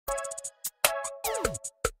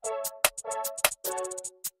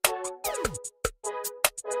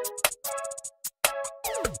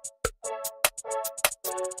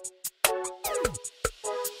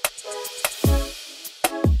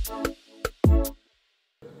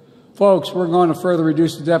Folks, we're going to further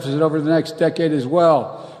reduce the deficit over the next decade as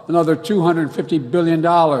well, another $250 billion.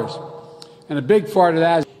 And a big part of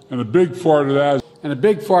that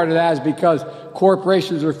is because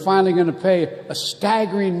corporations are finally going to pay a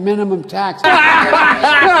staggering minimum tax.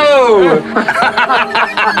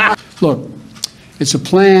 Look, it's a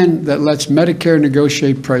plan that lets Medicare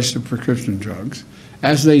negotiate price of prescription drugs,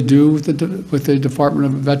 as they do with the Department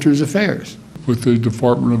of Veterans Affairs. Without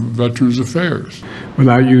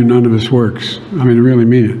you, none of this works. I mean, I really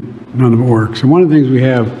mean it. None of it works. And one of the things we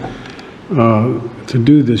have to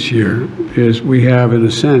do this year is we have, in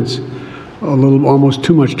a sense, almost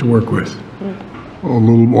too much to work with.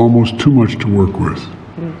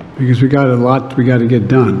 Because we got a lot we got to get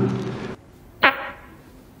done.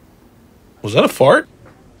 Was that a fart?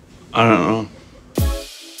 I don't know.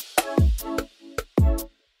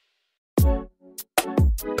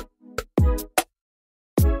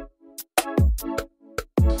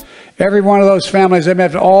 Every one of those families, I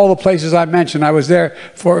met all the places I mentioned. I was there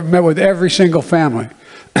met with every single family.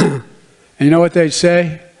 And you know what they'd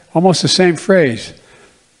say? Almost the same phrase.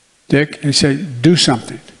 Dick, they say, do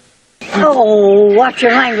something. Oh, watch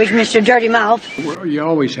your language, Mr. Dirty Mouth. Well, you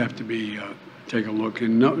always have to be, take a look.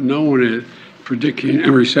 And no one is predicting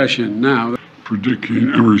a recession now. They're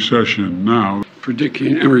predicting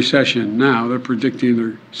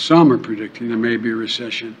some are predicting there may be a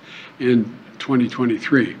recession in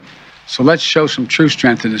 2023. So let's show some true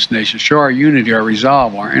strength in this nation, show our unity, our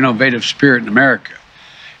resolve, our innovative spirit in America,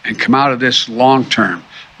 and come out of this long term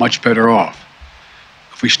much better off.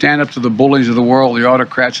 If we stand up to the bullies of the world, the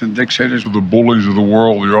autocrats and dictators,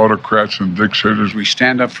 we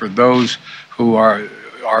stand up for those who are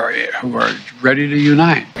ready to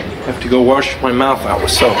unite. I have to go wash my mouth out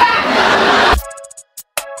with soap.